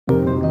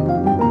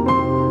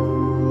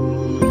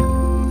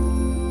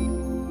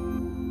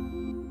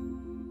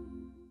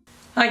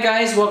Hi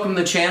guys, welcome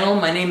to the channel.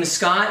 My name is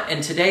Scott,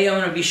 and today I'm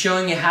going to be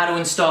showing you how to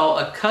install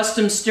a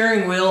custom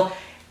steering wheel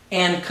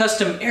and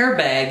custom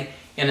airbag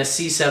in a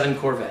C7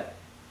 Corvette.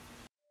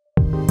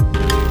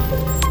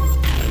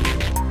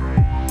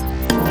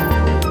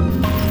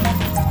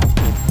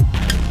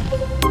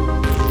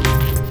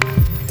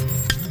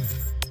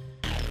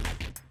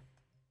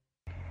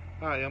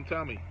 Hi, I'm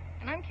Tommy.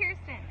 And I'm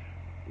Kirsten.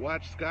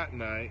 Watch Scott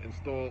and I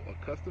install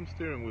a custom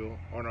steering wheel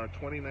on our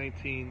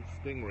 2019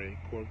 Stingray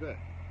Corvette.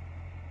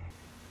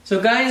 So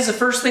guys, the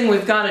first thing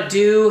we've got to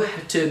do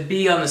to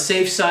be on the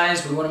safe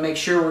side, we want to make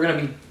sure we're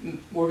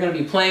going to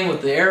be playing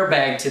with the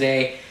airbag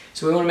today.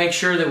 So we want to make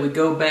sure that we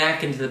go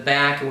back into the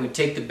back and we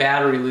take the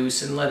battery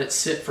loose and let it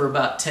sit for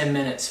about 10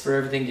 minutes for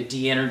everything to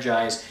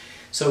de-energize,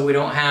 so we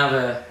don't have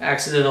an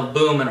accidental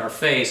boom in our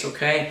face,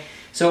 okay?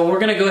 So we're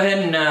going to go ahead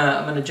and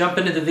I'm going to jump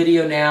into the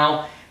video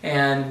now,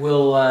 and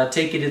we'll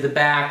take you to the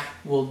back.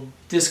 We'll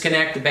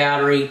disconnect the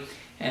battery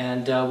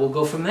and we'll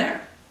go from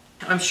there.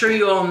 I'm sure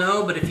you all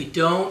know, but if you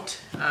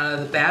don't,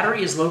 the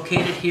battery is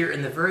located here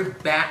in the very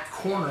back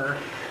corner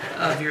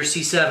of your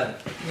C7.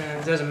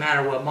 It doesn't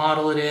matter what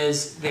model it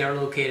is, they are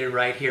located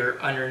right here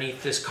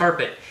underneath this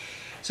carpet.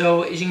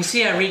 So as you can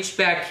see, I reached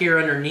back here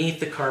underneath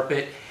the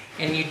carpet,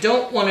 and you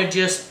don't want to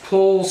just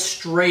pull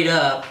straight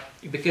up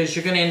because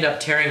you're going to end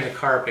up tearing the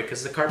carpet,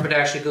 because the carpet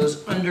actually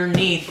goes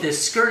underneath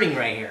this skirting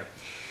right here.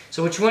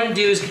 So what you want to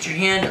do is get your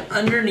hand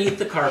underneath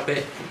the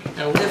carpet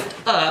and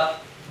lift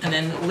up, and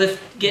then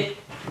get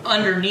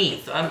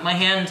underneath. My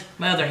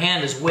other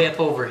hand is way up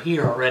over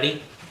here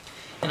already,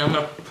 and I'm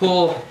going to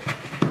pull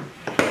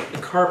the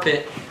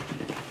carpet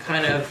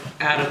kind of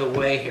out of the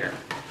way here.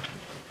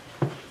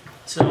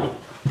 So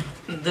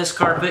this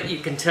carpet, you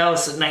can tell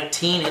it's a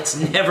 19, it's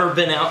never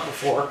been out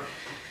before.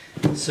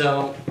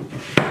 So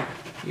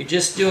you're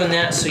just doing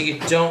that so you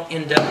don't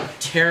end up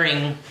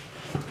tearing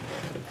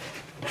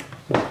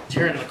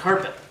the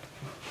carpet.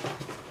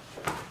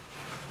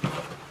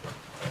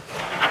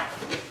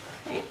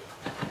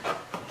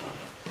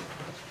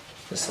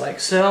 Just like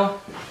so.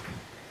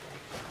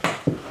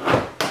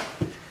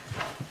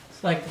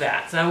 Just like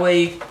that. That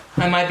way,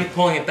 I might be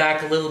pulling it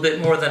back a little bit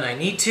more than I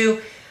need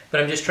to, but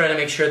I'm just trying to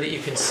make sure that you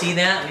can see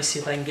that. Let me see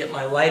if I can get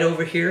my light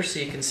over here so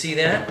you can see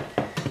that.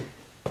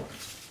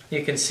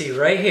 You can see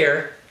right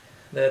here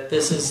that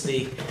this is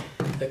the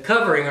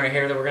covering right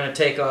here that we're going to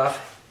take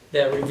off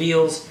that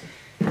reveals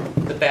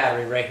the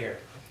battery right here.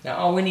 Now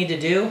all we need to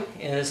do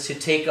is to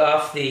take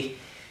off the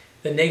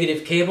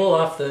negative cable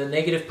off the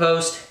negative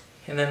post,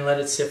 and then let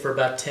it sit for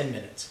about 10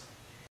 minutes.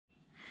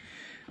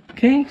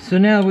 Okay, so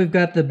now we've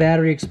got the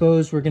battery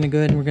exposed. We're going to go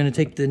ahead and we're going to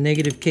take the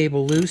negative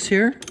cable loose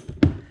here.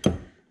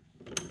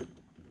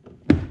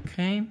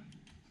 Okay.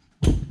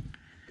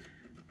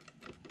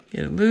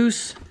 Get it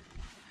loose,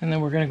 and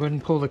then we're going to go ahead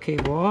and pull the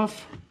cable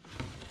off.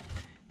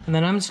 And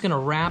then I'm just going to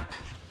wrap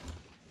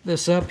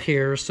this up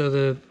here so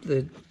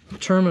the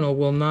terminal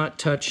will not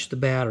touch the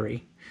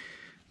battery.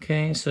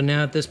 Okay, so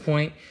now at this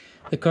point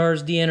the car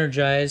is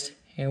de-energized,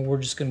 and we're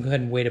just going to go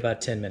ahead and wait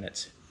about 10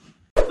 minutes.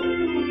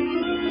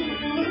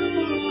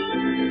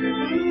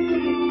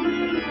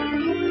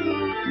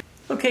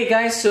 Okay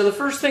guys, so the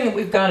first thing that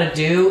we've got to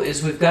do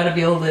is we've got to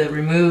be able to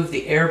remove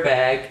the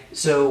airbag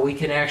so we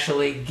can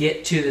actually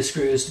get to the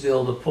screws to be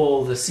able to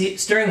pull the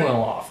steering wheel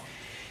off.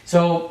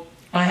 So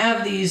I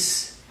have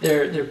these,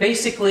 they're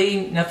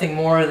basically nothing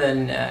more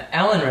than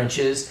Allen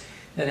wrenches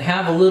that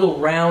have a little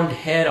round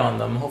head on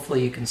them.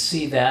 Hopefully you can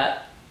see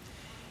that.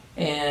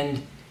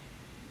 And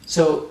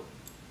so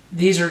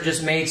these are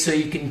just made so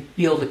you can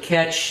be able to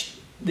catch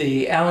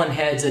the Allen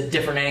heads at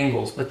different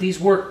angles, but these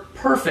work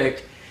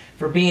perfect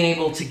for being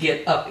able to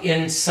get up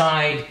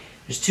inside.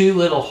 There's two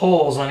little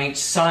holes on each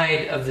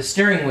side of the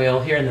steering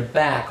wheel here in the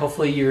back.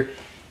 Hopefully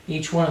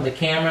each one of the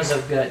cameras,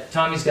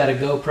 Tommy's got a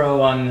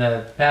GoPro on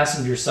the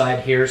passenger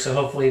side here, so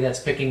hopefully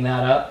that's picking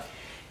that up.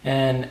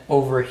 And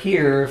over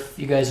here, if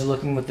you guys are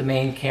looking with the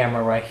main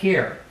camera right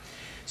here.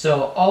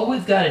 So all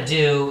we've got to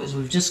do is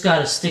we've just got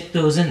to stick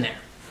those in there.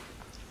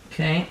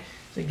 Okay?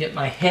 So get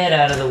my head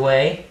out of the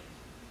way,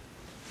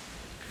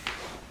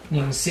 and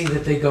you can see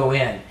that they go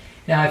in.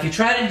 Now if you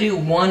try to do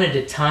one at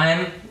a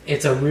time,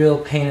 it's a real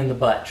pain in the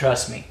butt,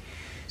 trust me.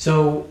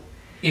 So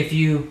if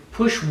you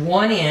push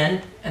one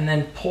in and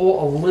then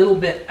pull a little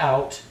bit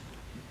out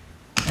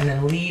and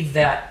then leave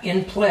that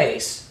in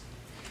place,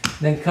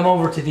 then come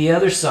over to the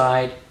other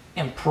side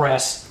and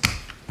press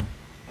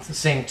at the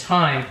same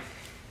time,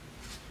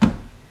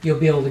 you'll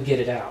be able to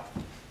get it out.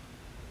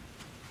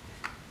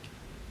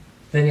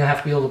 Then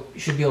you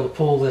should be able to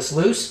pull this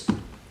loose,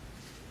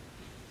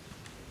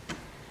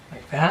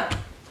 like that.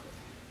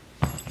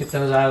 Get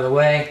those out of the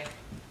way,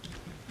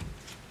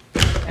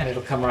 and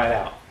it'll come right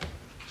out.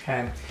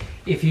 Okay.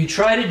 If you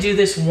try to do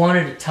this one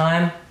at a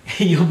time,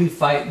 you'll be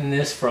fighting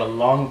this for a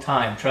long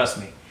time, trust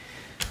me.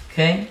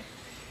 Okay.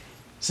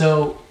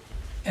 So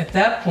at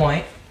that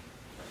point,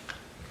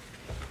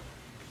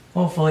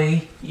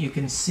 hopefully you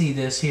can see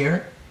this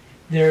here.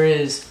 There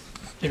is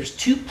there's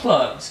two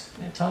plugs.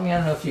 Now, Tommy, I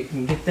don't know if you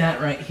can get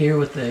that right here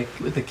with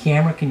the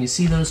camera. Can you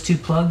see those two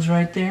plugs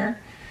right there?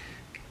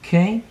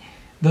 Okay.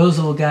 Those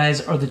little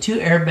guys are the two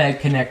airbag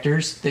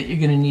connectors that you're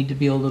going to need to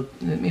be able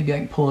to, maybe I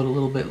can pull it a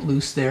little bit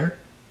loose there.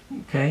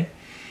 Okay.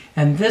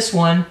 And this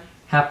one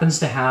happens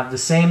to have the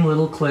same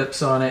little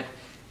clips on it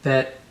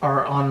that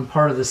are on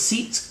part of the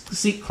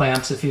seat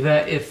clamps.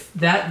 If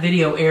that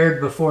video aired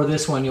before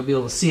this one, you'll be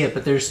able to see it,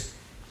 but there's,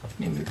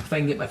 maybe if I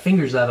can get my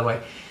fingers out of the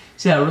way.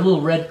 See that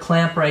little red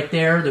clamp right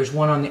there? There's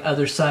one on the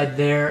other side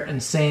there,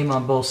 and same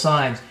on both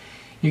sides.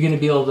 You're going to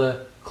be able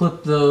to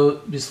clip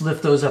those, just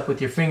lift those up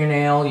with your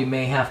fingernail. You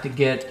may have to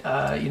get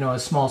you know, a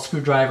small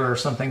screwdriver or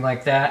something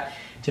like that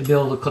to be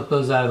able to clip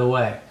those out of the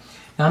way.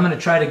 Now I'm going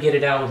to try to get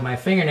it out with my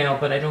fingernail,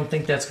 but I don't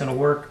think that's going to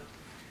work.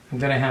 I'm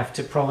going to have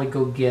to probably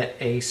go get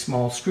a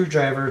small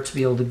screwdriver to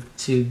be able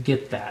to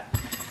get that.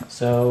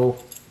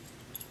 So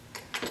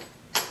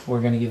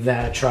we're going to give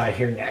that a try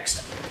here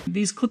next.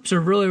 These clips are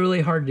really,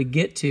 really hard to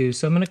get to,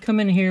 so I'm going to come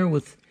in here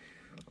with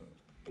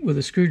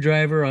a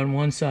screwdriver on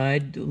one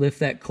side, lift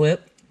that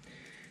clip.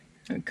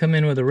 Come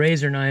in with a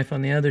razor knife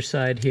on the other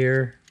side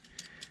here.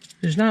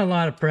 There's not a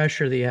lot of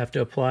pressure that you have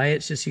to apply.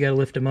 It's just you got to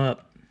lift them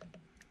up.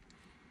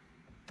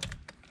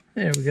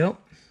 There we go.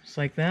 Just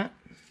like that.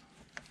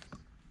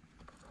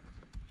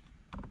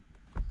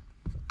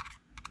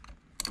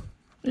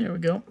 There we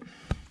go.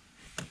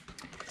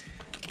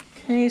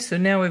 Okay, so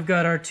now we've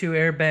got our two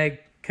airbag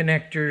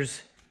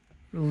connectors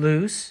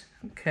loose.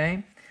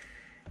 Okay.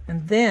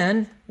 And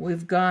then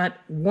we've got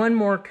one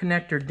more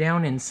connector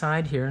down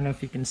inside here. I don't know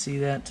if you can see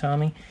that,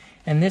 Tommy.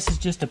 And this is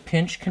just a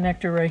pinch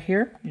connector right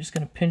here. You're just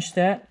going to pinch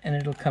that and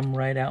it'll come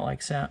right out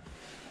like that.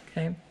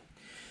 Okay.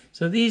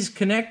 So these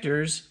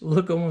connectors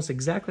look almost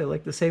exactly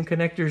like the same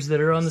connectors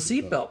that are on the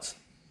seat belts.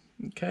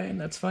 Okay,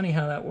 and that's funny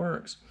how that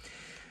works.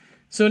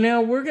 So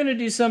now we're going to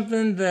do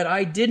something that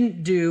I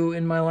didn't do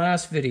in my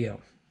last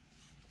video.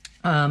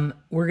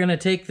 We're going to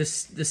take the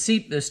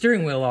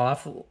steering wheel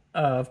off,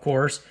 of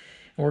course.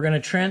 We're going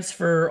to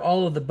transfer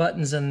all of the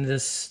buttons and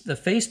the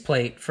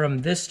faceplate from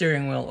this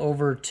steering wheel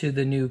over to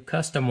the new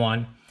custom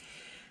one.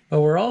 But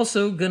we're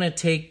also going to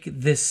take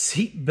this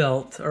seat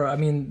belt, or I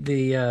mean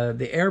the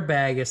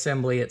airbag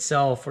assembly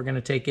itself. We're going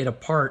to take it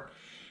apart.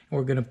 And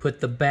we're going to put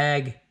the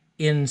bag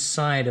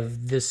inside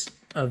of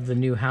the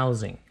new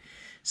housing.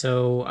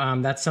 So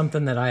that's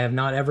something that I have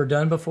not ever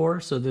done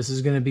before. So this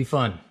is going to be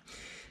fun.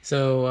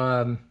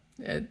 So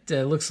it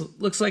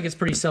looks like it's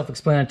pretty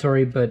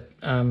self-explanatory, but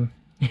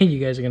you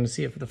guys are going to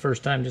see it for the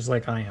first time, just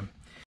like I am.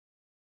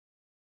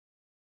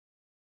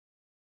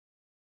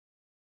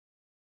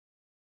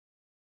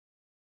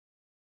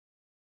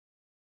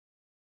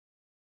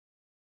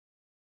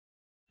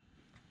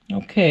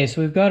 Okay,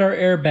 so we've got our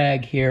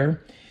airbag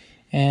here,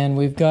 and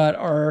we've got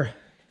our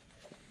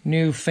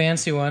new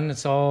fancy one.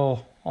 It's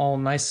all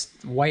nice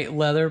white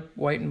leather,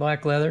 white and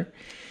black leather.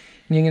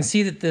 And you can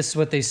see that this is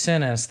what they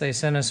sent us. They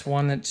sent us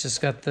one that's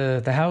just got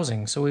the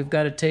housing. So we've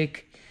got to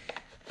take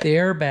the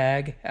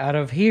airbag out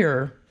of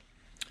here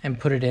and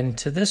put it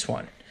into this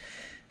one.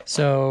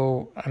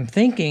 So I'm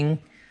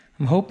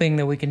hoping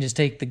that we can just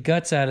take the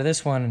guts out of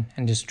this one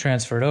and just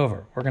transfer it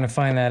over. We're going to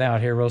find that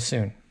out here real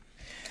soon.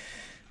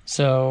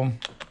 So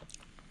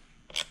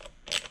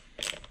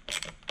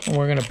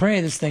we're going to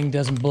pray this thing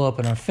doesn't blow up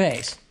in our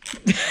face.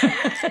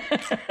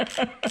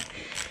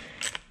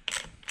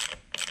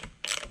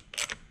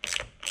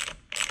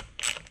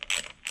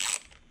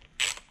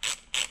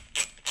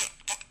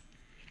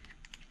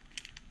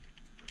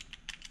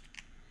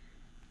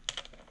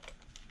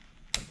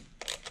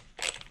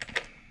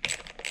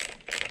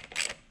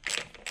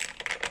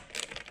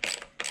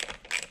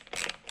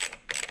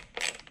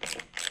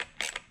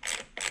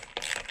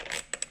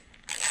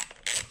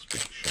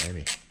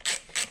 Shiny.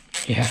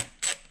 Yeah.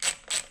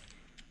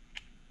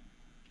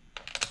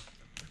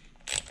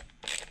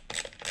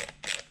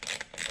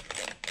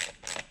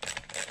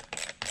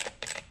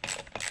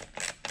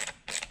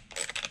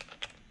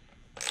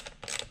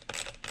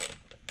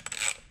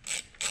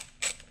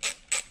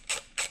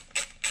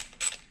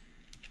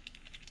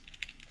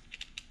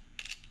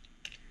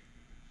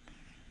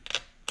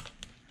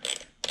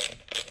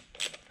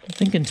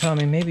 I'm thinking,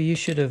 Tommy, maybe you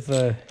should have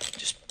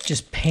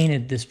just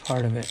painted this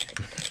part of it.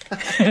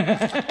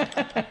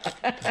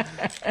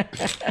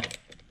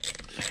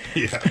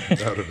 Yeah,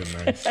 that would have been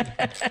nice.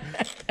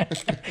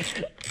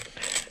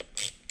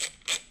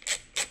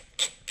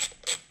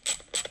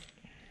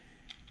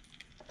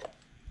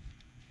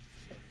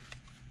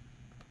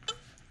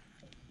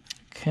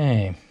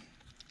 Okay.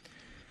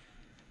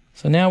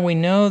 So now we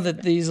know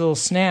that these little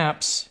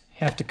snaps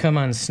have to come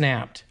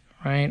unsnapped,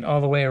 right?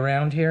 All the way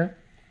around here.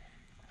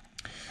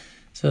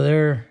 So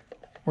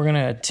we're going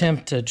to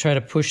attempt to try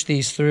to push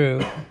these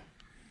through.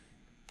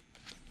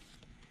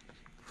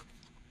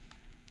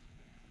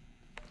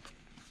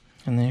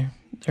 And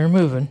they're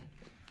moving.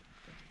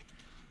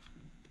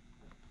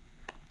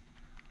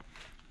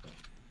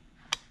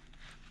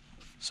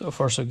 So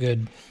far, so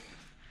good.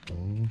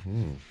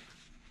 Mm-hmm.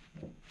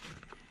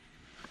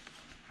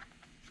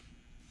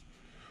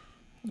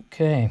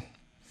 Okay.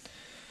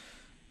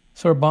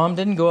 So our bomb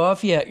didn't go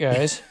off yet,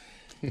 guys.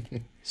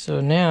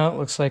 So now it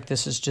looks like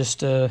this is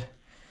just a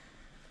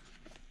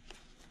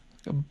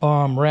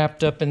bomb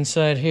wrapped up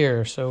inside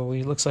here. So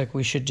looks like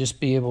we should just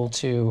be able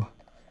to,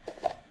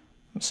 I'm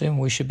assuming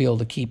we should be able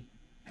to keep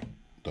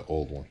the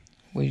old one.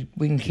 We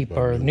can keep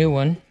our new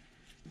one.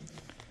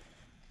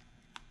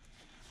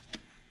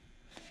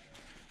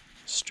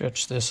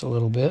 Stretch this a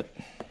little bit.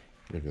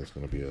 Maybe that's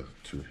going to be a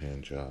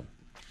two-hand job.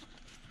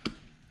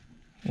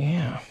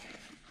 Yeah.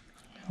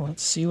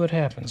 Let's see what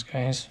happens,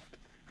 guys.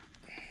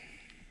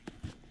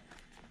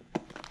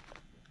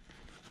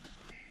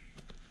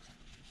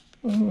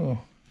 Ooh.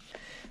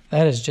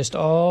 That is just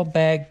all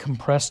bag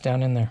compressed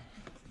down in there.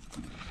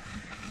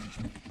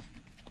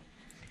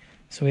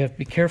 So we have to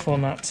be careful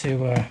not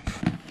to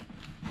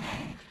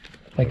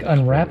like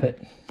unwrap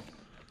it.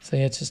 See,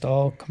 it's just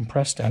all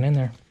compressed down in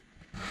there.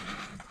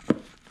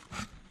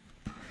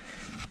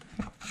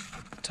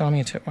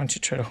 Tommy, why don't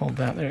you try to hold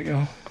that? There you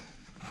go.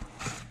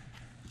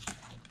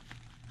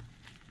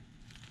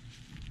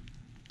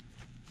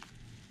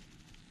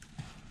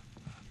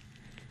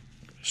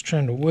 Just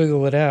trying to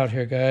wiggle it out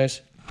here,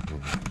 guys.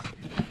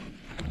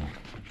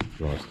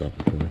 You want to stop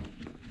it for me?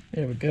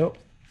 There we go.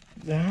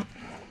 That.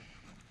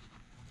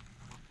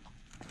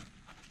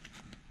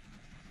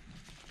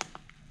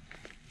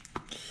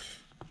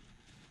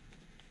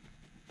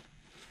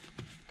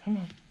 Come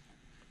on.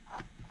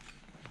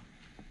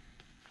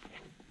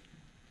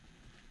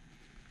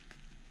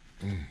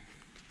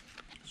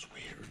 It's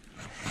weird.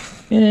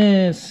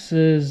 This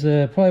is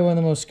probably one of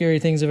the most scary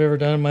things I've ever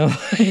done in my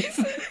life.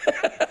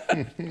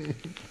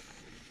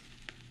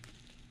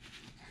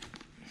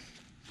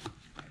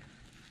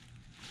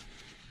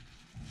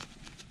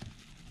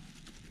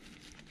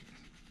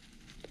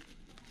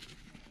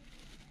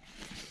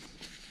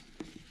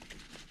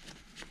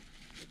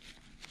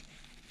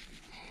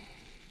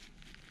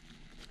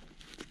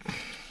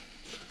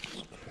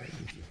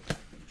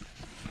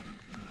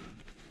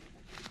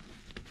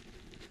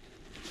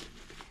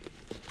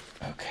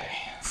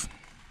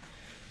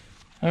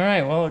 All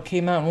right, well, it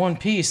came out in one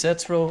piece.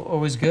 That's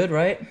always good,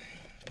 right?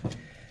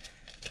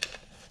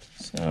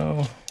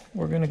 So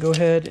we're going to go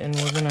ahead and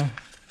we're going to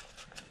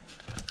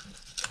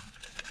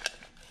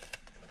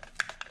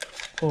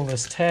pull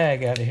this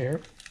tag out of here.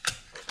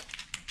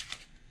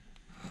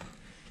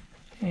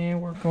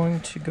 And we're going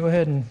to go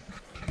ahead and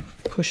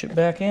push it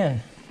back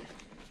in.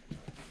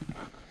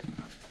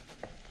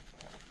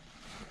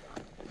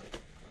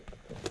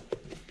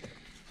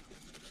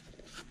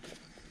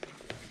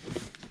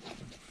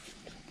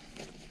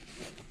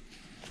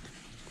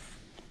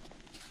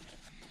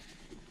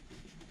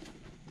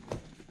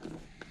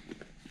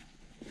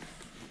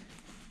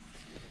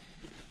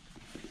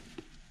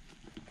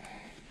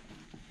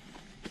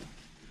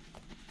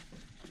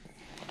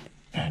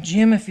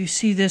 Jim, if you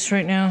see this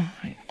right now,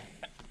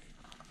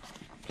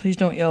 please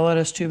don't yell at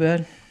us too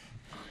bad.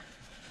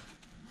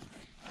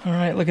 All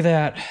right, look at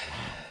that.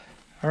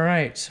 All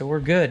right, so we're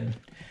good.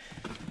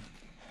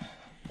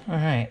 All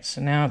right,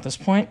 so now at this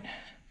point,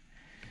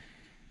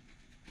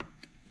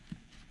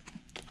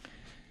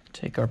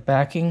 take our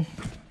backing.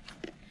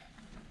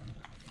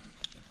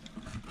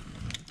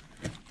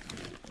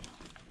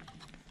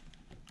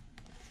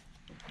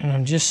 And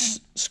I'm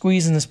just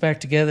squeezing this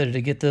back together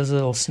to get those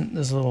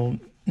little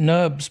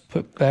nubs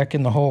put back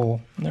in the hole.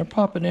 And they're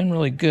popping in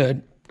really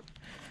good.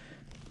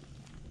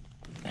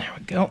 There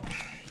we go.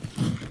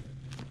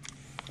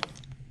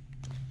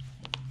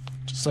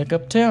 Just like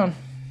uptown.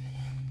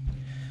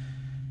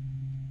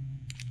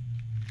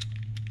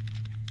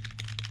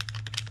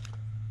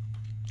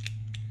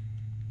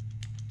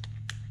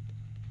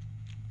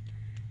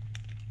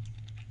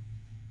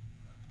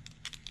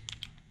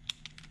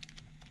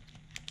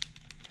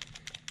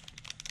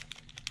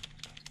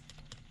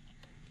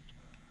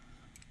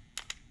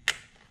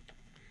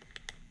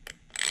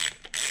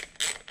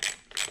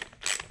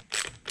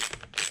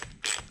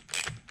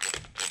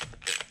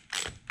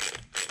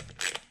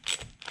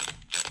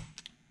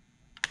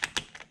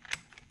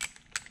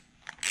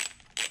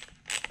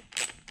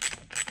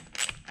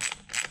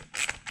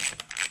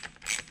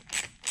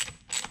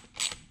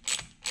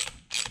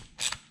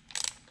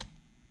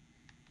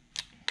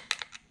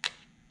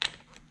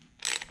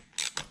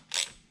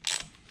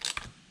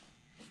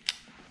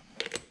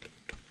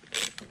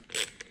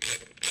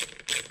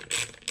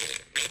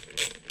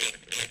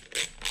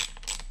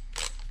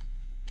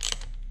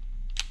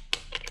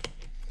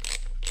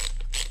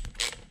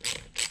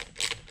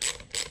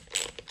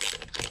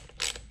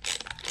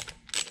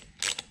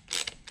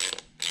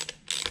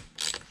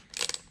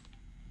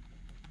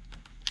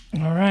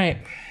 All right,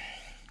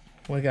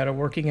 we got a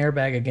working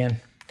airbag again.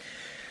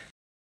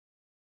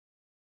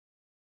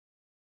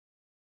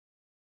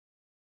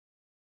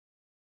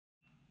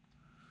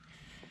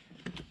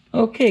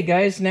 Okay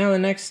guys, now the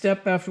next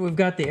step after we've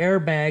got the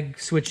airbag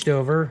switched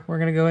over, we're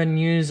gonna go ahead and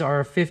use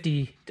our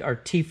T50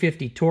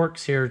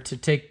 Torx here to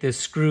take this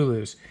screw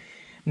loose.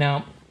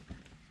 Now,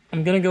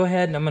 I'm gonna go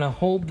ahead and I'm gonna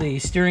hold the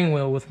steering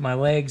wheel with my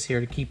legs here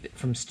to keep it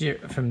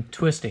from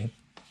twisting.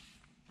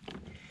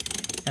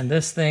 And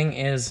this thing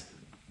is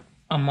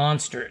a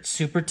monster. It's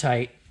super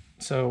tight.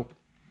 So,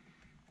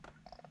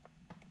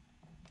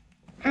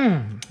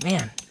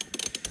 man.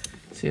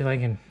 See if I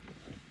can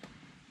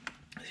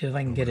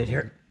get it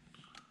here.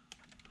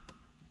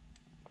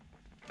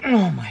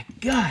 Oh my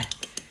God.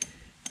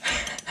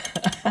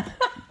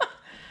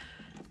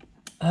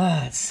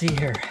 Let's see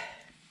here.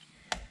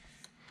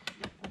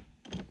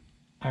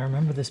 I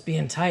remember this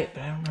being tight,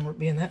 but I don't remember it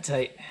being that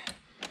tight.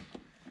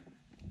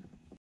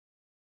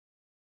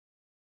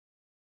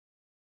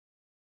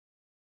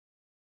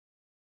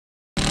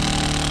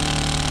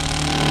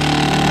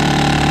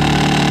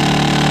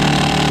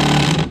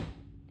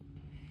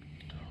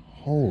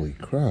 Holy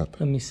crap.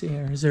 Let me see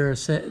here. Is there a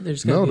set?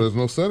 There's no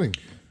setting.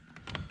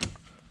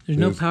 There's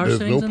no power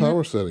settings. There's no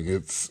power setting.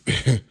 It's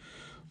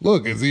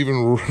look, it's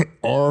even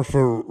R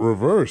for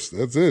reverse.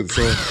 That's it.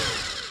 So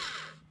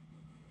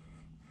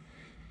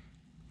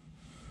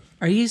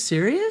are you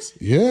serious?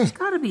 Yeah. There's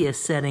got to be a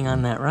setting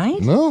on that,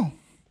 right? No.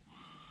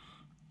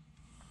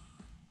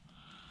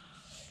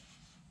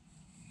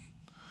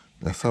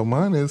 That's how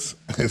mine is.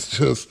 It's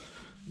just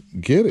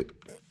get it.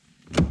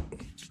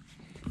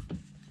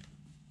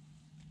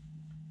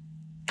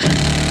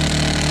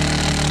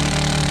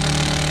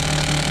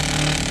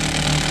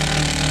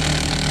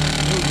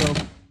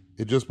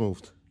 It just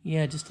moved.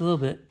 Yeah, just a little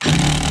bit.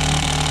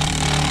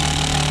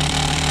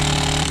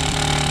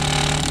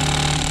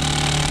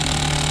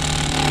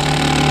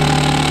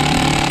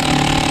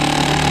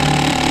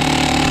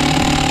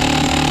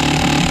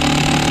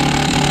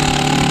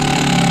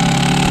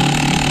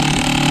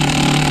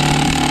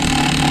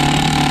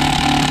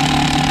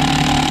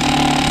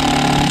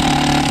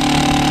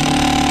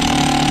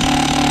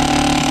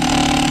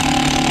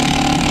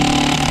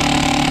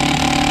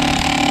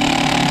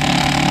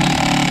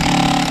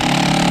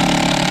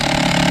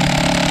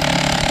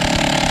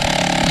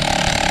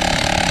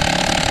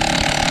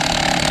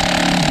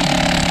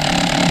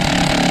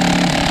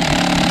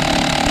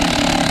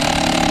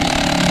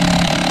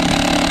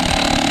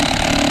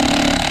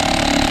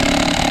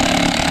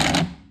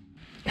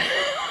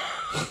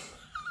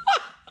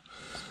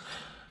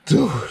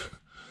 Dude,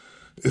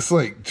 it's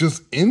like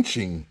just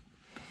inching.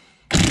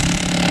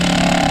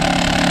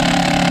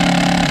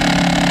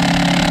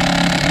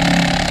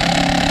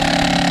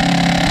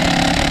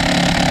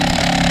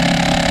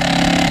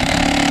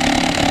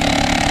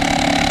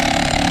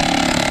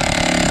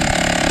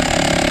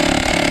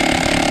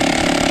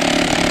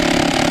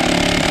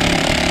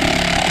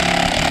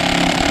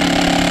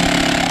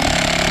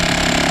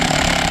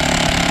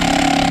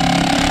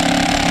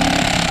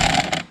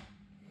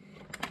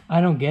 I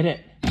don't get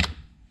it.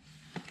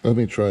 Let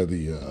me try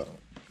the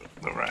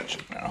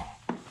ratchet now.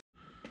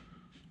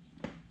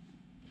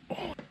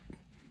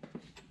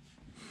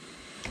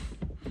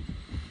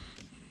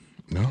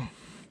 No.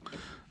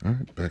 All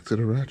right, back to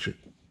the ratchet.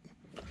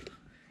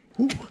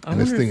 Ooh, and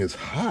this thing is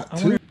hot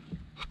too.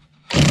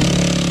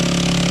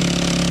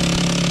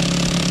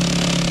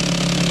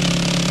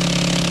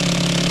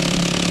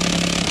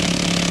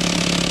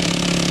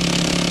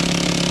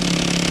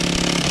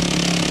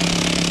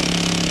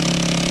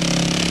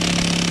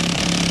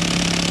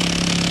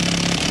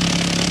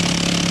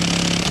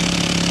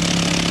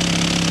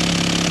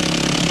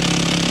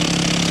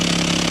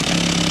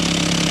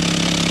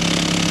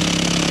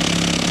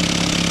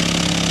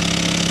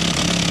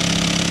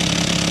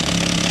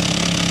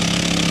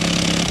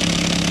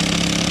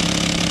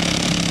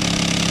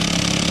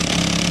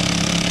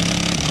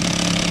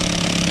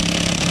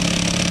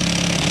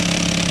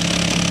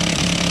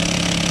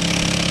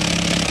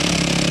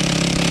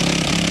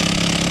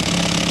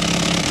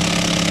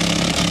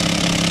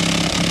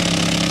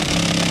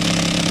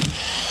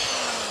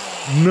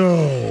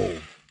 No.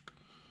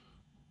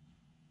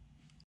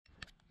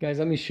 Guys,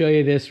 let me show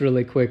you this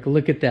really quick.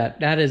 Look at that.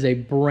 That is a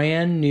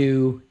brand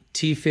new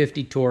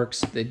T50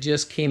 Torx that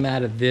just came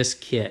out of this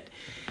kit.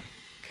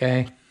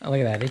 Okay,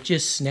 look at that. It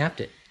just snapped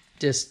it.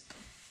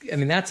 I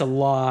mean, that's a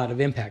lot of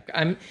impact.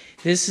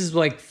 This is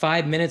like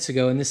 5 minutes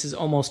ago, and this is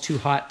almost too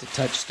hot to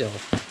touch still.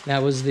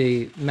 That was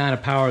the amount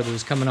of power that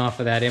was coming off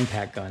of that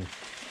impact gun.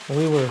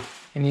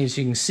 And as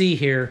you can see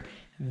here,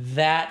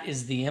 that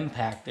is the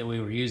impact that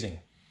we were using.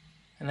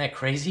 Isn't that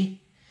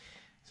crazy?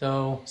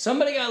 So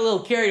somebody got a little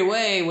carried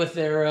away with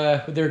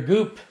their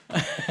goop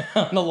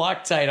on the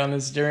Loctite on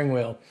the steering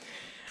wheel.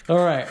 All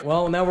right,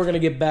 well, now we're going to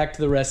get back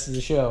to the rest of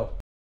the show.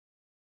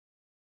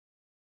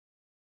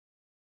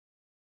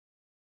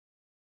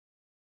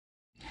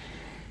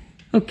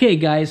 Okay,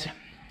 guys,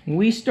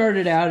 we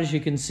started out, as you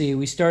can see,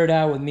 we started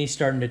out with me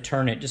starting to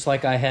turn it, just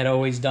like I had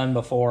always done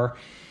before.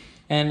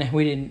 And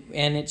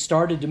it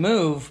started to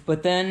move,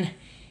 but then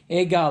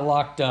it got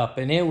locked up,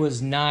 and it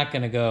was not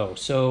going to go.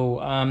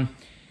 So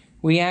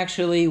we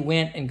actually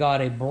went and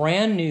got a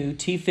brand new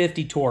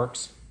T50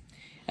 Torx,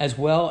 as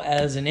well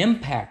as an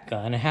impact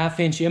gun, a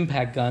 1/2-inch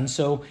impact gun.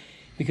 So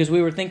because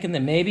we were thinking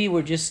that maybe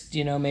we're just,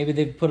 maybe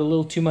they've put a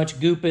little too much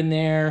goop in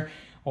there,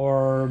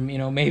 or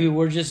maybe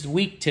we're just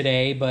weak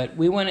today. But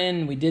we went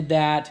in, we did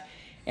that,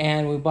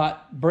 and we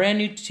bought brand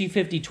new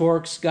T50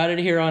 Torx, got it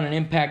here on an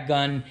impact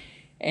gun,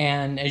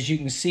 And as you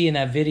can see in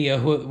that video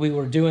what we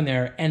were doing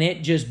there, and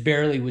it just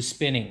barely was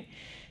spinning.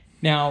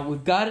 Now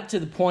we've got it to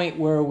the point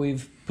where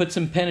we've put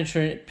some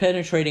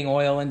penetrating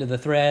oil into the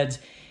threads,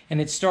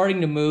 and it's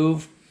starting to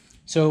move.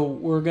 So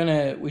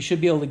we should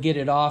be able to get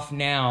it off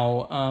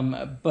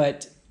now.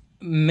 But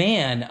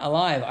man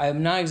alive,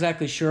 I'm not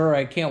exactly sure.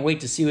 I can't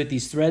wait to see what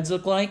these threads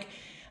look like.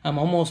 I'm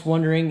almost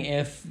wondering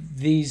if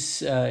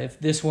this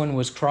one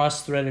was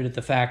cross-threaded at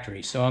the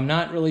factory. So I'm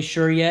not really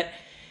sure yet,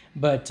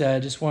 but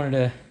just wanted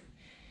to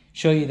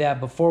show you that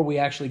before we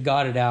actually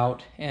got it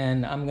out.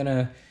 And I'm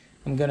gonna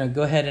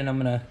go ahead and I'm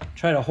gonna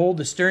try to hold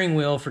the steering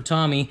wheel for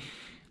Tommy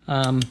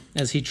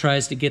as he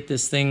tries to get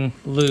this thing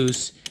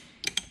loose.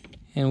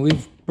 And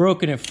we've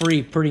broken it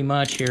free pretty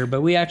much here,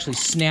 but we actually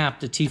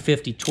snapped the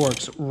T50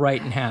 Torx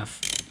right in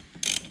half.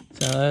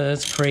 So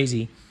that's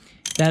crazy.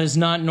 That is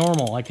not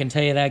normal. I can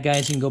tell you that,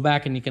 guys. You can go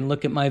back and you can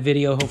look at my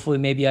video. Hopefully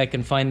maybe I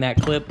can find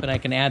that clip and I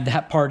can add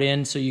that part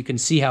in so you can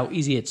see how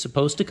easy it's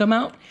supposed to come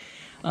out.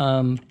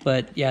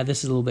 But yeah, this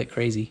is a little bit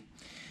crazy.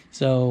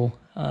 So,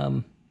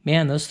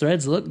 man, those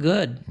threads look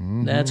good.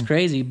 Mm-hmm. That's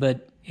crazy,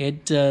 but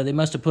they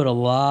must have put a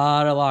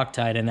lot of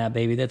Loctite in that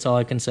baby. That's all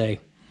I can say.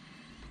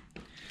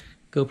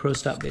 GoPro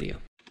stop video.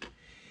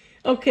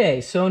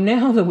 Okay, so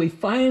now that we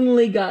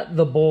finally got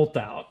the bolt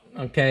out,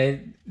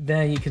 okay,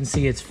 then you can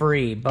see it's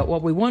free. But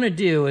what we want to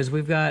do is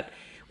we've got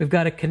a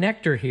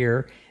connector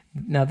here.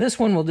 Now this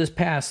one will just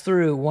pass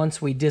through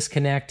once we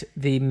disconnect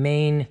the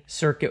main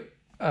circuit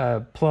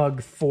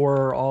plug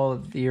for all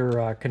of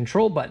your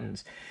control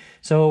buttons.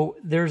 So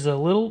there's a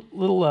little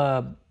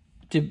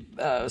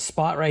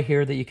spot right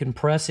here that you can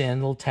press in,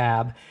 little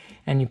tab,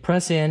 and you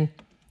press in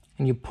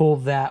and you pull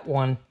that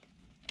one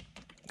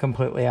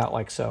completely out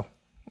like so.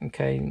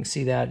 Okay, you can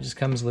see that it just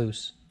comes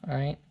loose. All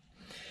right.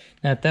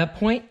 Now at that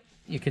point,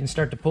 you can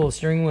start to pull the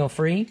steering wheel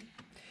free,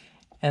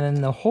 and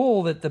then the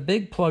hole that the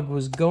big plug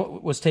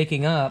was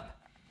taking up,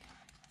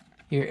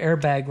 your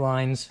airbag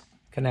lines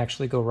can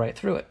actually go right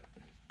through it,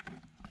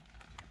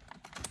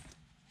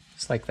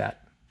 just like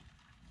that.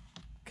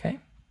 Okay.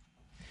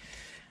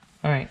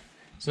 All right.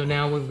 So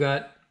now we've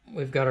got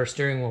our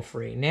steering wheel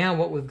free. Now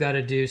what we've got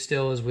to do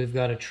still is we've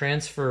got to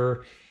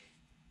transfer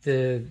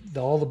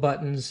all the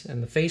buttons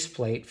and the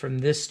faceplate from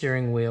this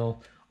steering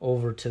wheel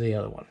over to the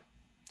other one.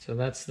 So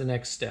that's the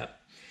next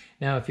step.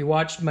 Now, if you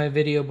watched my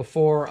video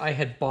before, I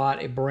had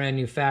bought a brand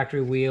new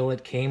factory wheel.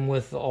 It came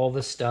with all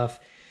this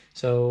stuff.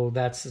 So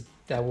that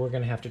we're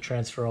going to have to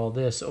transfer all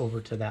this over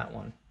to that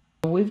one.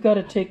 We've got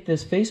to take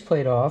this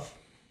faceplate off.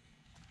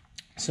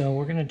 So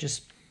we're going to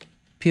just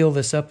peel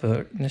this up.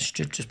 And this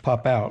should just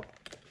pop out.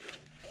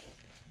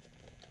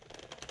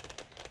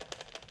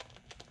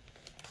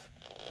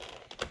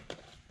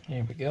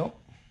 There we go.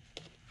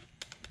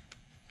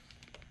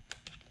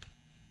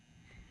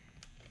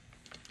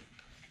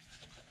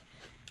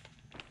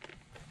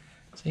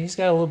 So he's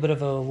got a little bit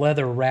of a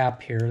leather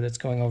wrap here that's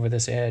going over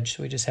this edge,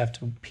 so we just have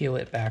to peel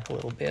it back a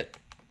little bit.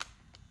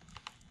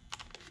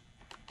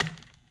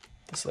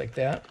 Just like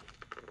that.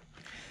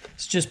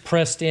 It's just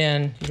pressed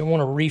in. You don't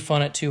want to reef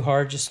on it too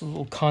hard, just a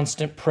little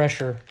constant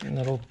pressure and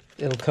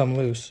it'll come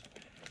loose.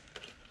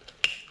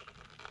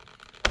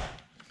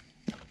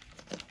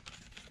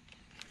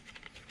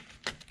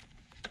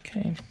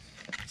 Okay,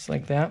 just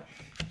like that.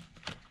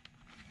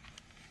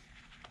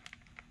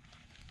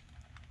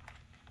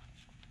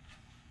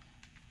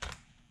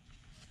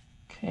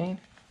 Okay.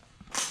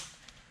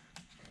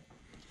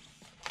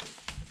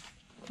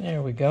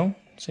 There we go.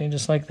 See,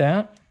 just like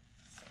that.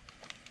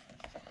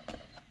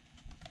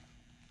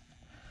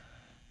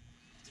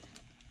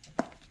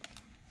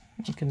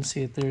 You can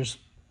see that there's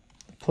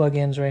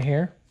plug-ins right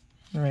here,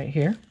 right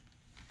here.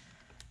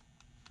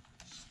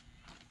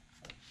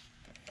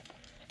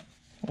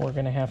 We're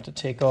going to have to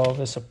take all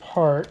this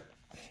apart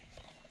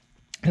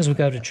because we've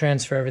got to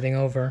transfer everything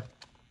over.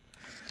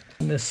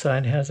 And this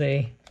side has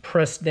a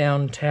pressed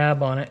down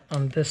tab on it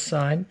on this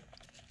side.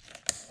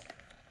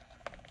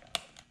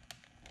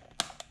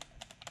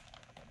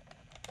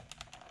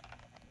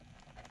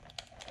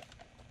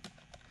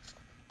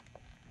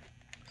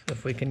 So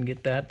if we can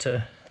get that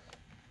to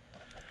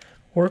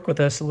work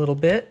with us a little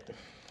bit,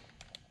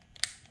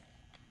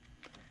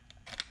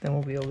 then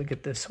we'll be able to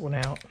get this one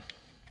out.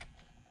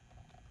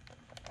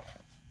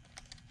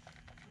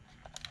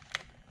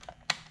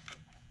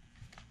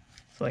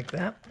 Like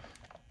that.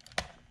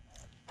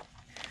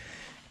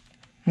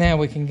 Now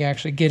we can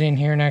actually get in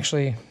here and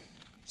actually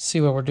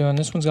see what we're doing.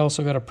 This one's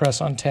also got a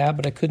press on tab,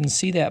 but I couldn't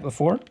see that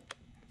before.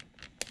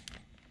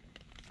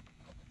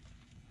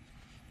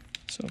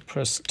 So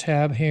press the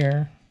tab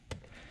here.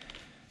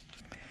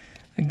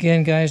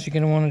 Again, guys, you're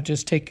going to want to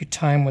just take your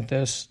time with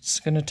this. It's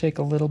going to take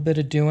a little bit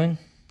of doing.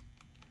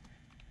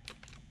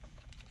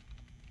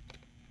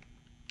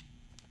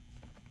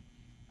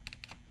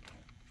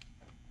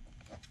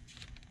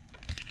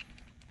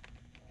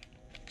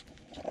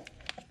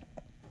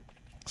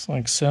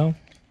 Like so.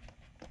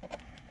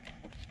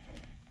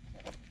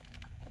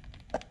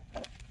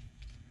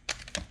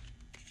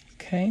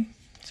 Okay,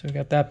 so we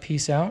got that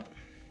piece out.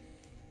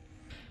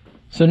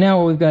 So now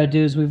what we've got to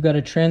do is we've got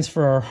to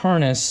transfer our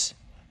harness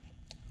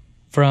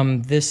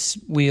from this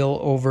wheel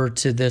over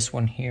to this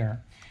one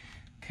here.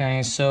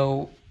 Okay,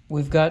 so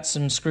we've got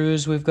some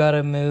screws we've got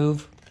to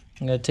move.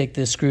 I'm going to take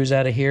the screws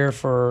out of here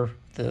for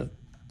the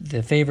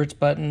favorites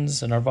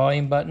buttons and our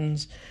volume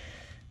buttons.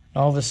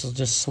 All this will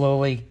just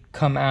slowly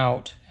come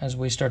out as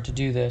we start to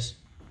do this.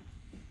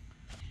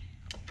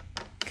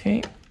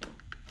 Okay.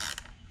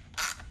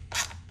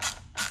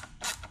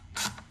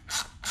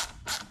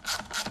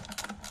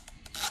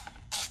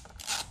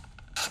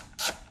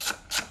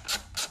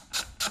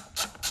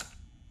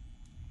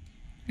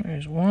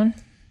 There's one.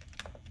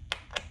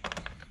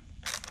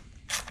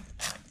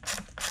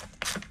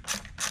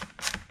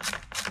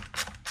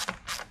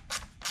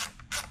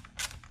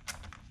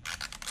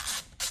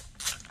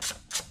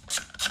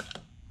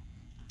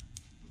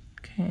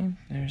 Okay,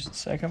 there's the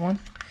second one.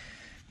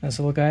 This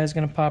little guy is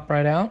going to pop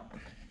right out.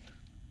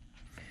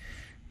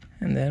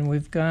 And then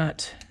we've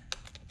got,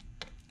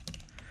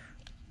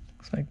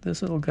 looks like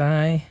this little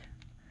guy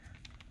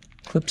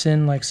clips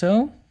in like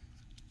so.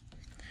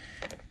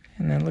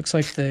 And then it looks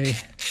like the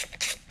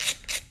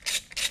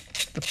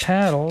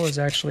paddle is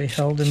actually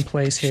held in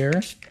place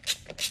here.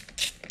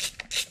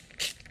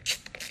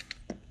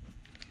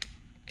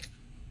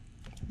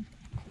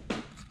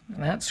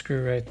 And that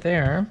screw right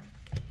there.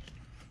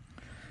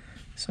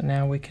 So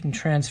now we can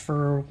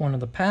transfer one of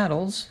the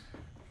paddles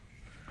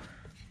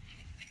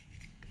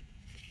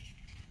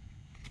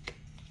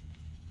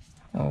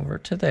over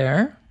to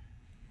there.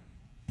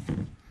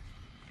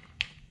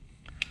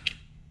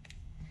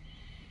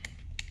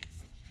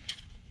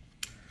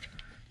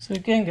 So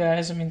again,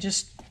 guys, I mean,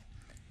 just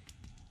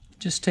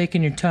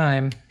taking your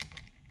time.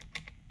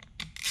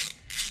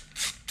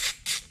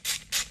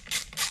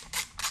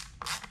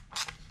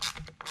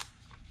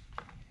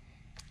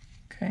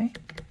 Okay,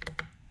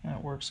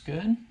 that works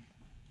good.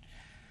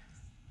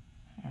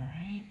 All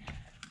right,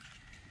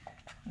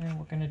 and then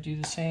we're going to do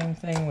the same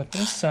thing with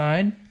this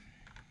side.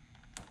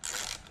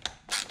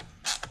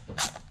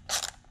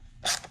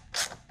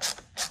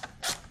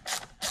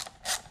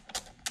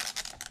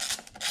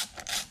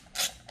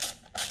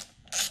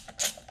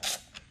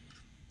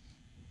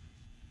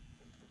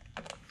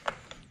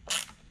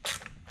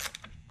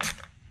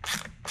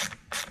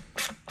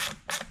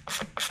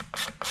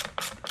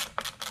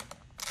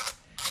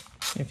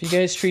 If you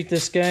guys treat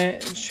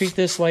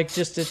this like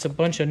just it's a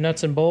bunch of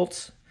nuts and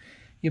bolts,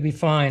 you'll be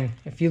fine.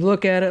 If you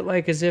look at it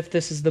like as if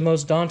this is the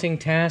most daunting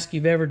task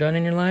you've ever done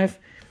in your life,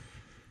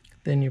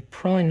 then you're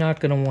probably not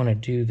going to want to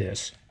do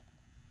this.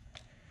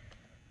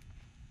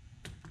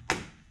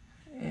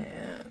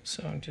 Yeah,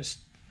 so just,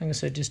 like I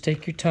said, just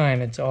take your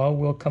time. It's all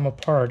will come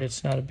apart.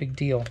 It's not a big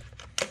deal.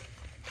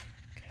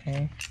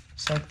 Okay,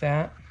 just like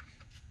that.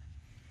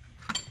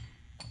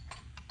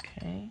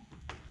 Okay.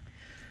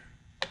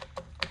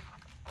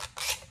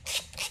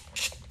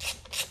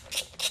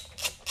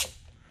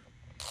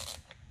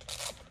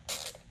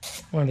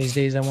 One of these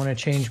days I want to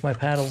change my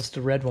paddles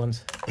to red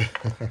ones. I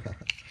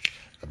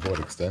bought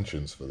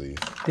extensions for these.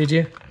 Did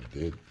you? I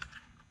did.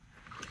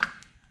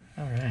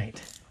 All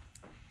right.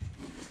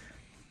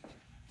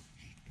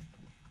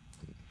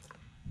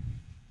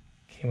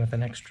 Came with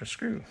an extra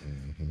screw.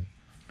 Mm-hmm.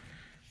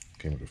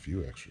 Came with a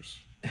few extras.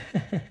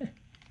 There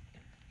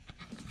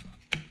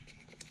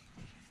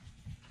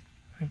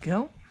we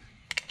go.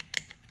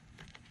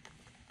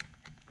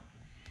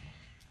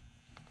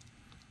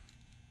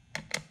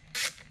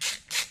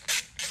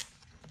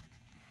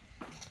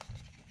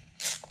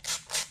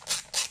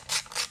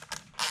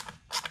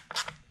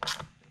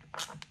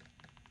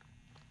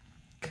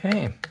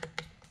 Okay,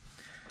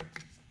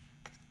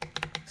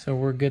 so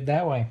we're good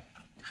that way.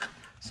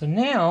 So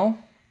now,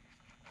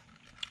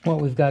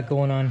 what we've got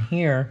going on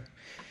here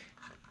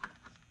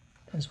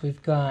is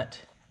we've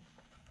got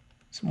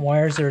some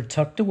wires that are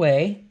tucked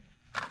away,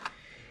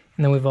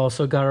 and then we've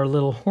also got our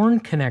little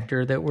horn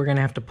connector that we're going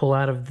to have to pull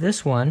out of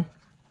this one.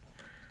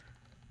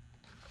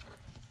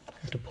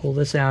 Have to pull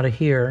this out of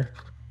here.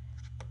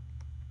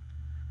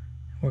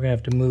 We're going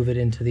to have to move it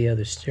into the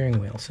other steering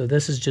wheel. So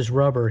this is just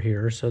rubber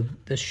here, so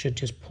this should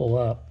just pull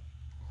up.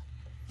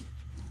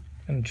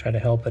 I'm going to try to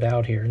help it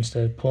out here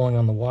instead of pulling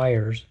on the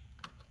wires.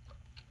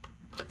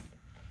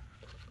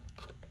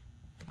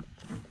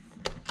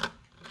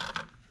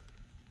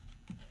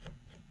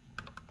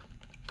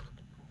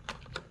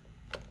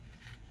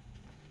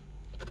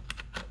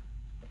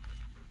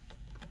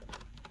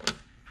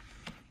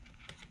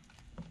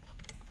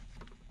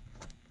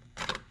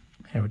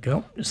 There we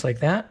go, just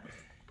like that.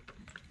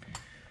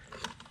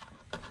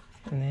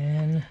 And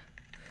then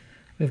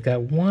we've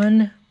got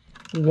one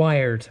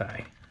wire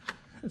tie.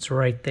 That's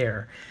right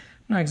there.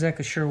 I'm not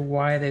exactly sure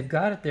why they've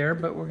got it there,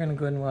 but we're going to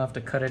go ahead and we'll have to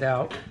cut it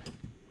out.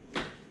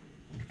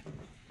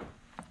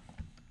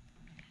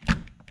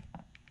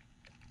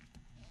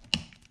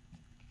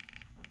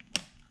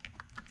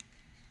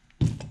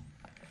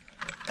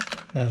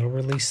 That'll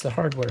release the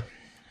hardware.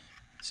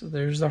 So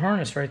there's the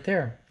harness right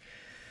there.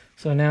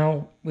 So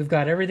now we've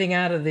got everything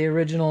out of the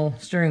original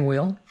steering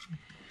wheel.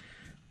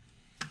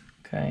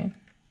 Okay.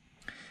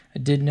 I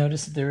did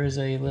notice that there is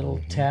a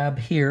little tab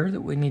here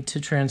that we need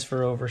to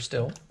transfer over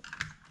still.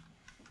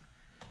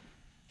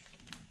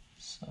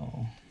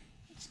 So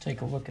let's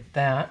take a look at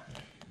that.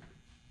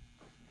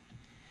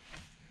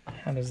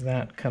 How does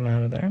that come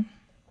out of there?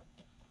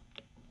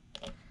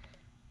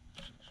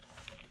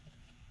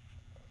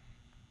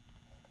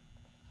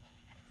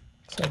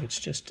 Looks like it's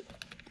just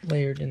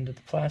layered into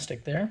the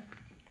plastic there.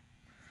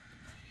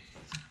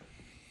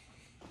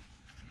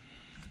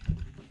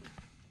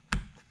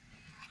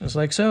 Just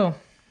like so.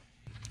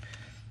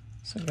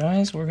 So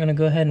guys, we're going to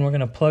go ahead and we're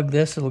going to plug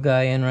this little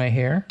guy in right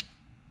here.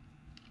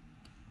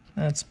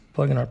 That's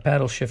plugging our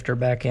paddle shifter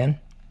back in.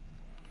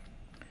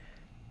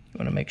 You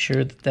want to make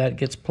sure that that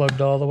gets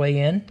plugged all the way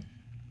in.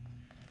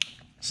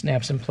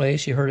 Snaps in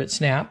place. You heard it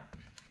snap.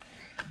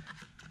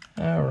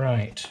 All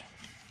right.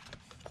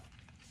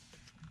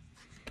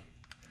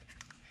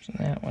 So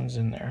that one's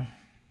in there.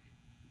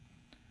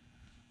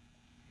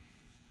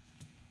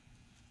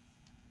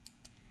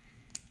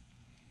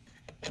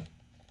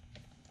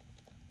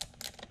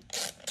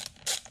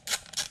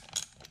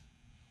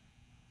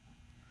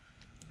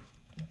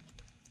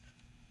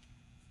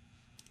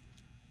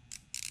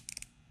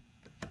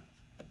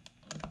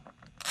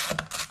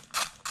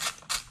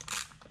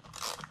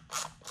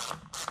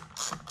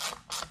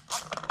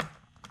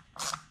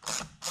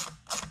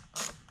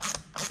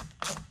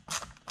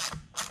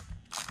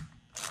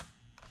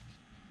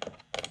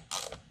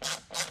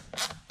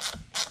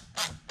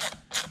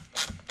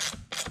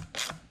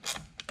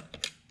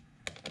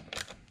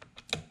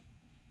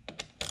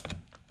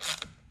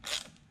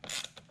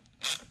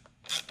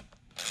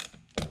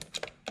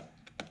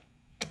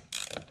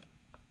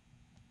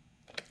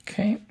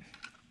 Okay,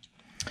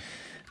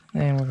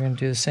 then we're going to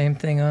do the same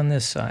thing on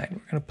this side.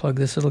 We're going to plug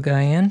this little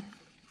guy in.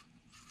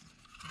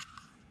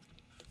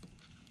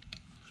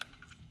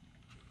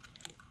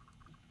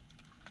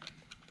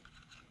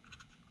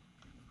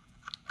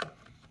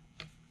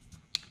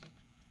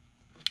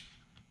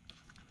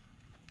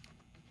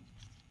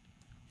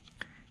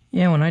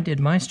 Yeah, when I did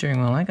my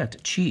steering wheel, I got to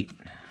cheat.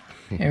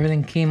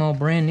 Everything came all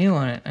brand new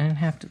on it. I didn't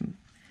have to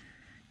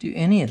do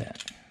any of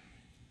that.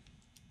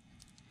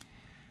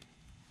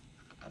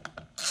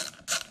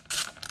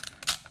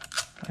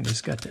 I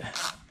just got to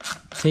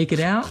take it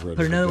out,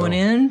 put another one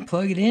in,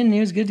 plug it in, and it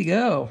was good to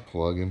go.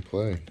 Plug and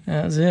play.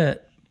 That was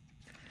it.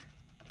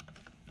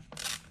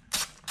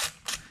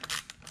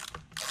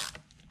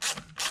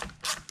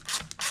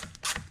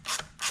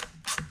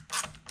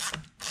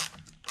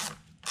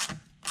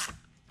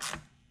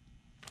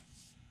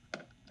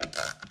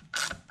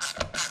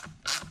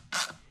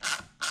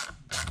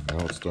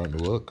 Now it's starting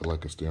to look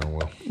like a steering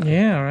wheel.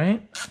 Yeah,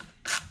 right?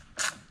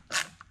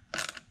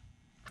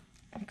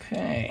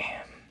 Okay.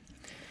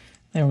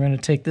 Then we're going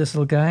to take this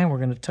little guy and we're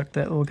going to tuck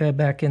that little guy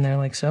back in there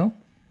like so.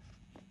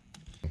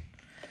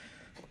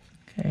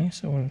 Okay,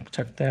 so we're going to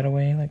tuck that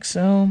away like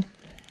so.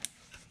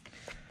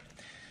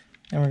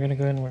 Then we're going to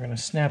go ahead and we're going to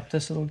snap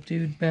this little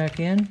dude back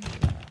in.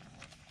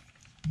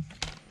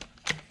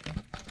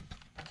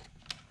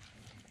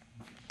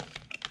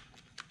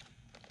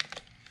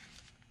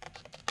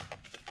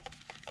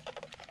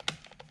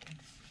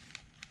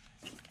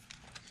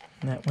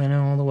 And that went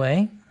all the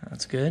way.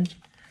 That's good.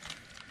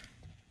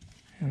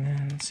 And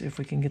then let's see if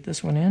we can get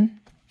this one in.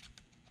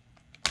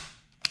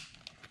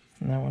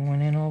 And that one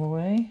went in all the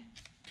way.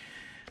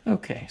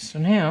 Okay, so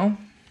now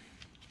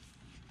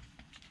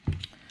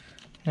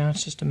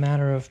it's just a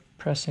matter of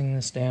pressing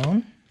this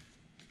down.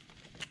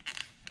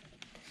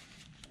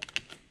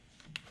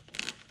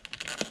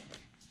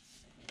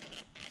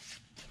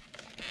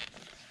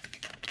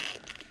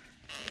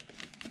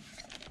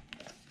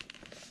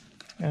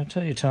 I gotta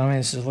tell you, Tommy,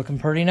 this is looking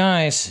pretty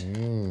nice.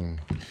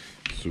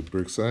 Super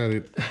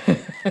excited.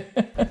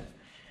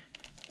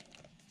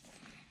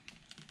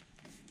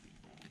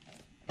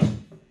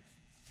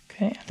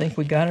 Okay, I think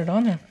we got it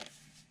on there.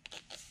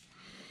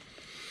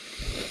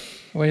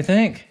 What do you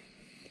think?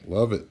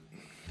 Love it.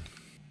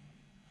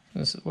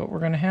 This is what we're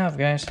going to have,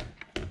 guys.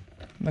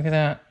 Look at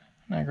that.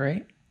 Isn't that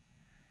great?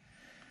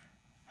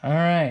 All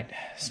right,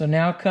 so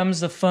now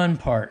comes the fun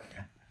part.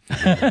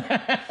 We're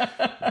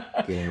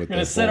going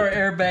to set our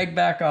airbag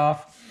back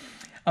off.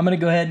 I'm going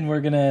to go ahead and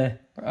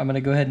I'm going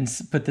to go ahead and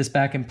put this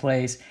back in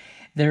place.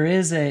 There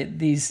is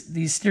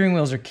these steering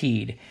wheels are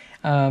keyed.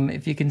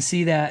 If you can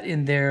see that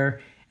in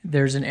there,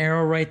 there's an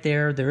arrow right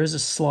there. There is a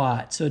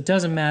slot, so it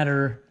doesn't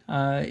matter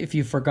if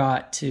you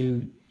forgot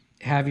to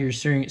have your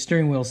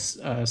steering wheel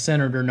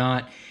centered or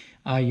not.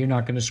 You're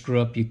not going to screw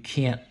up. You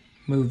can't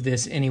move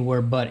this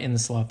anywhere but in the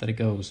slot that it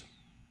goes.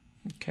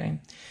 Okay,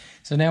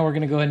 so now we're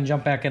going to go ahead and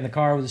jump back in the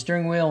car with the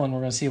steering wheel, and we're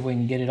going to see if we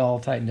can get it all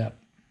tightened up.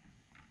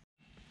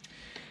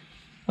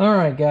 All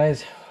right,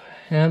 guys.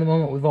 Now the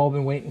moment we've all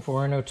been waiting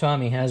for. I know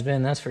Tommy has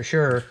been, that's for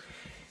sure.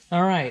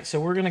 All right, so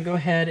we're going to go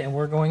ahead and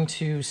we're going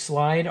to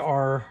slide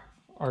our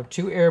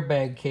two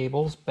airbag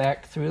cables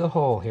back through the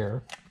hole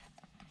here.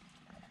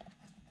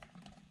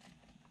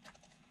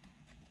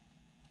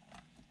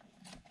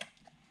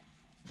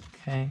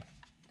 Okay.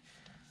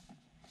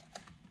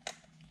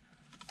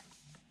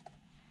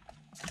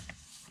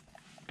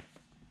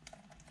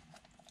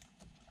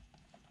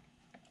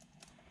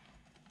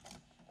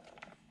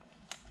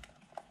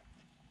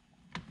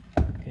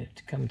 get it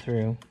to come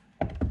through.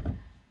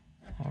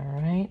 All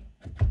right.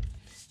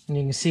 And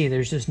you can see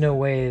there's just no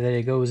way that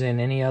it goes in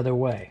any other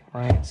way,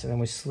 right? So then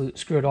we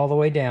screw it all the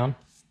way down.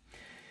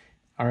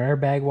 Our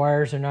airbag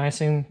wires are nice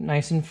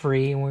and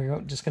free, and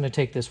we're just going to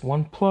take this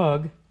one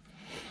plug.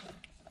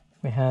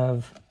 We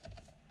have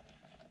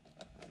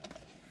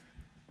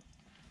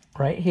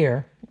right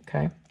here,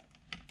 okay?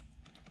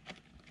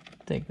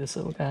 Take this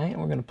little guy, and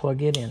we're going to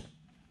plug it in,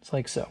 just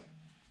like so.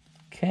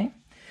 Okay?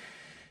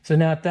 So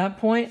now at that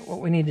point,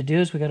 what we need to do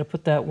is we got to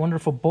put that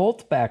wonderful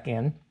bolt back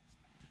in.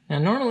 Now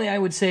normally I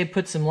would say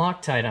put some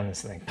Loctite on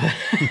this thing,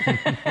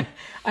 but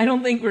I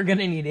don't think we're going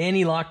to need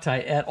any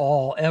Loctite at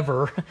all,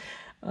 ever.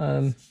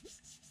 And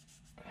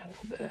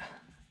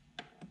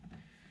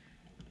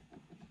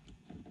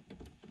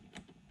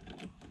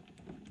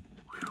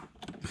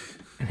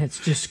it's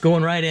just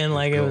going right in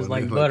like it was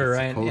like butter,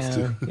 right?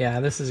 Yeah,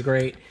 this is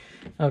great.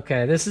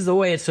 Okay, this is the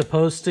way it's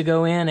supposed to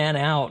go in and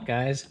out,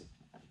 guys.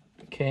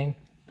 Okay,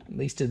 at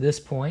least to this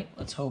point.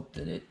 Let's hope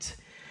that it...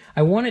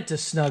 I want it to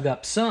snug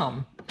up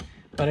some,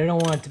 but I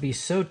don't want it to be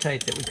so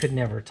tight that we could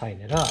never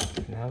tighten it up.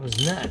 That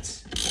was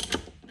nuts.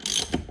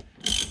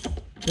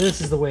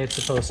 This is the way it's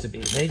supposed to be.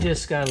 They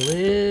just got a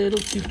little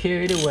too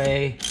carried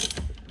away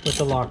with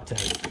the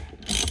Loctite.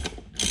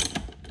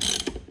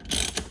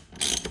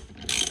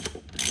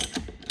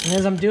 And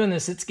as I'm doing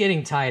this, it's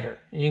getting tighter.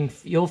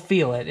 You'll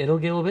feel it. It'll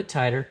get a little bit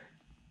tighter.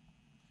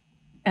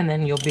 And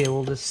then you'll be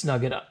able to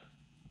snug it up.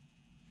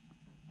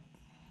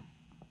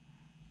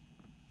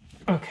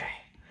 Okay.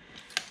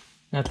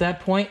 Now at that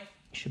point,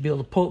 you should be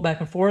able to pull it back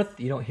and forth.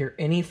 You don't hear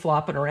any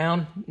flopping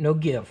around. No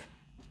give.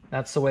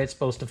 That's the way it's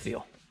supposed to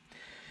feel.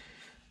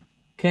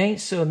 Okay,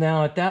 so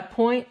now at that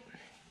point,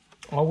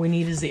 all we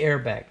need is the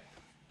airbag.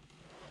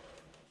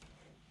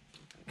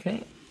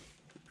 Okay.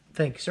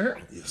 Thank you, sir.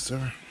 Yes,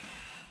 sir.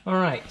 All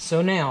right,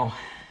 so now,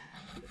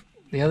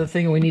 the other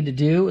thing we need to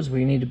do is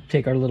we need to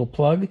take our little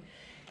plug, and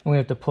we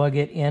have to plug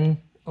it in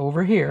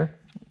over here,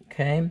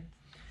 okay?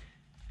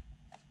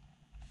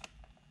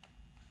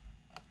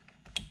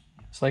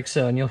 Just like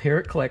so, and you'll hear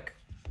it click.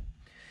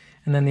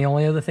 And then the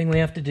only other thing we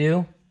have to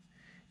do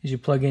is you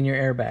plug in your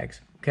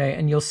airbags, okay?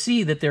 And you'll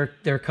see that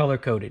they're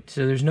color-coded,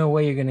 so there's no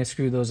way you're gonna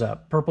screw those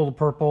up. Purple to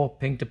purple,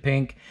 pink to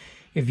pink.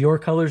 If your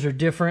colors are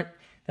different,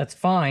 that's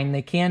fine,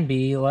 they can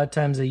be. A lot of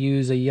times they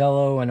use a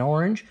yellow and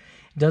orange.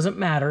 It doesn't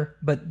matter,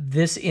 but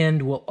this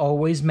end will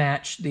always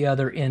match the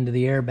other end of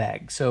the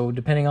airbag. So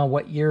depending on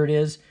what year it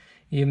is,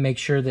 you make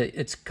sure that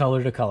it's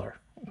color to color,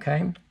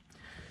 okay?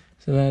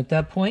 So then at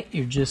that point,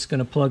 you're just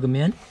gonna plug them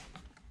in.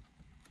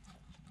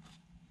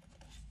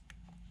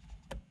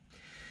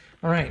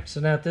 All right,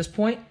 so now at this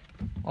point,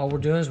 all we're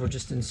doing is we're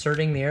just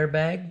inserting the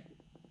airbag.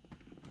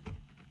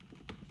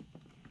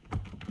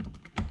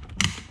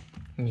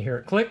 And you hear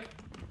it click.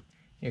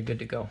 You're good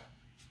to go.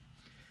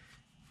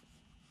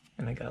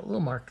 And I got a little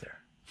mark there.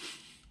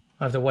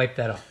 I'll have to wipe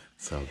that off.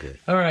 It's all good.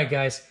 All right,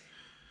 guys.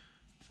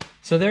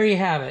 So there you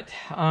have it.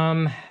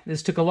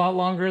 This took a lot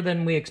longer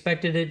than we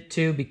expected it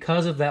to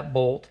because of that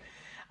bolt.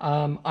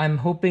 I'm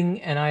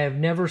hoping, and I have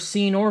never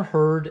seen or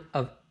heard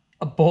of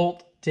a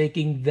bolt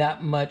taking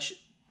that much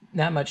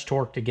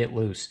torque to get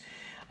loose.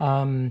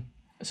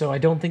 So I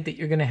don't think that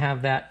you're going to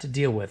have that to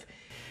deal with.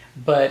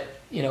 But,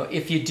 you know,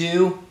 if you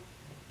do,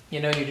 you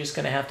know, you're just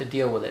going to have to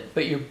deal with it.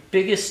 But your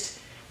biggest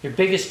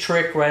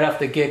trick right off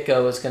the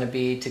get-go is going to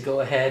be to go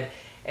ahead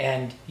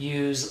and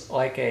use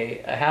like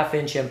a 1/2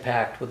 inch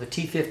impact with a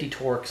T50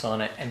 Torx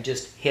on it and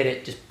just hit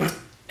it,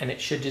 and it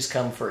should just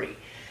come free.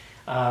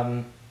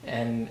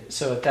 And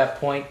so at that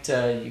point,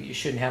 you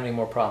shouldn't have any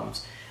more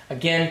problems.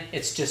 Again,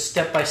 it's just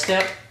step by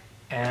step,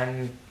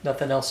 and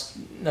nothing else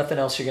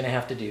you're going to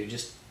have to do.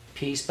 Just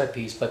piece by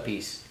piece by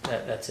piece.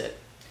 That's it.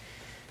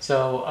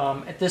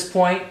 So at this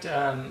point,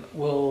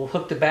 we'll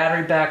hook the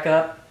battery back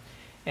up,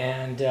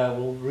 and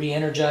we'll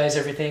re-energize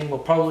everything. We'll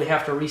probably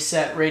have to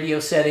reset radio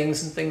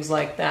settings and things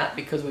like that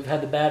because we've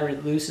had the battery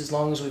loose as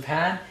long as we've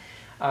had.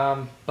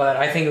 But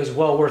I think it was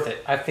well worth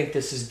it. I think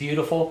this is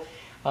beautiful.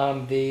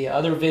 The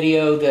other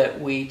video that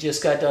we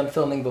just got done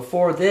filming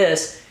before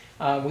this,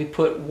 we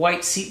put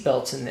white seat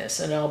belts in this,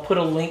 and I'll put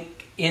a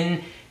link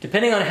in,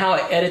 depending on how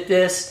I edit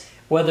this,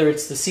 whether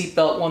it's the seat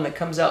belt one that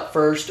comes out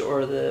first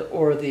or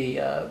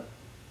the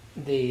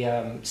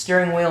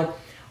steering wheel.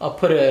 I'll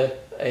put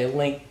a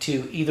link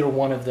to either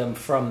one of them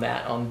from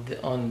that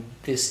on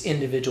this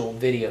individual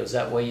videos.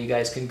 That way you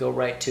guys can go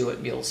right to it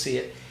and be able to see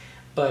it.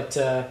 But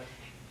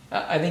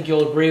I think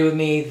you'll agree with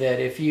me that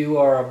if you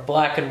are a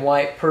black and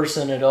white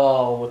person at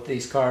all with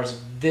these cars,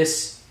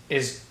 this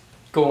is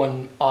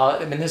going,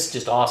 I mean, this is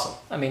just awesome.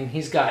 I mean,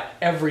 he's got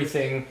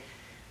everything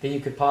that you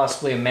could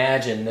possibly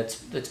imagine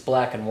that's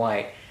black and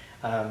white.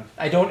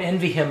 I don't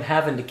envy him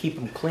having to keep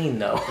them clean,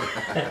 though.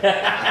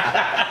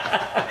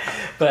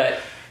 But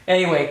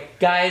anyway,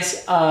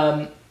 guys,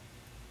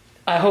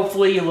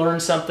 hopefully you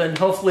learned something.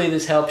 Hopefully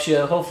this helps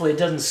you. Hopefully it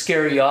doesn't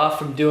scare you off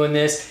from doing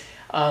this.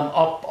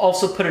 I'll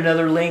also put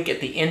another link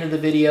at the end of the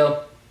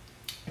video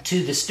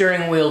to the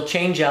steering wheel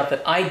change out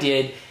that I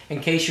did. in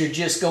case you're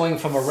just going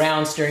from a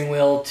round steering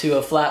wheel to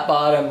a flat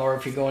bottom, or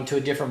if you're going to a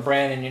different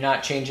brand and you're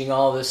not changing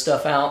all this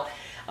stuff out,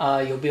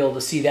 you'll be able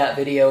to see that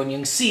video, and you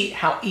can see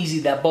how easy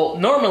that bolt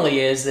normally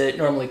is, that it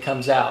normally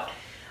comes out.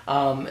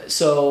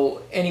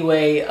 So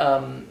anyway,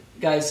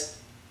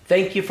 guys,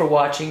 thank you for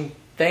watching.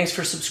 Thanks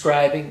for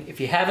subscribing. If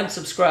you haven't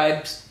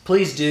subscribed,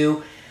 please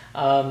do.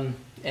 And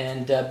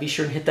be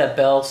sure and hit that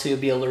bell so you'll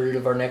be alerted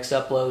of our next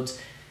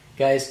uploads.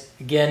 Guys,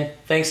 again,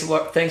 thanks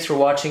for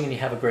watching, and you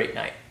have a great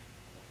night.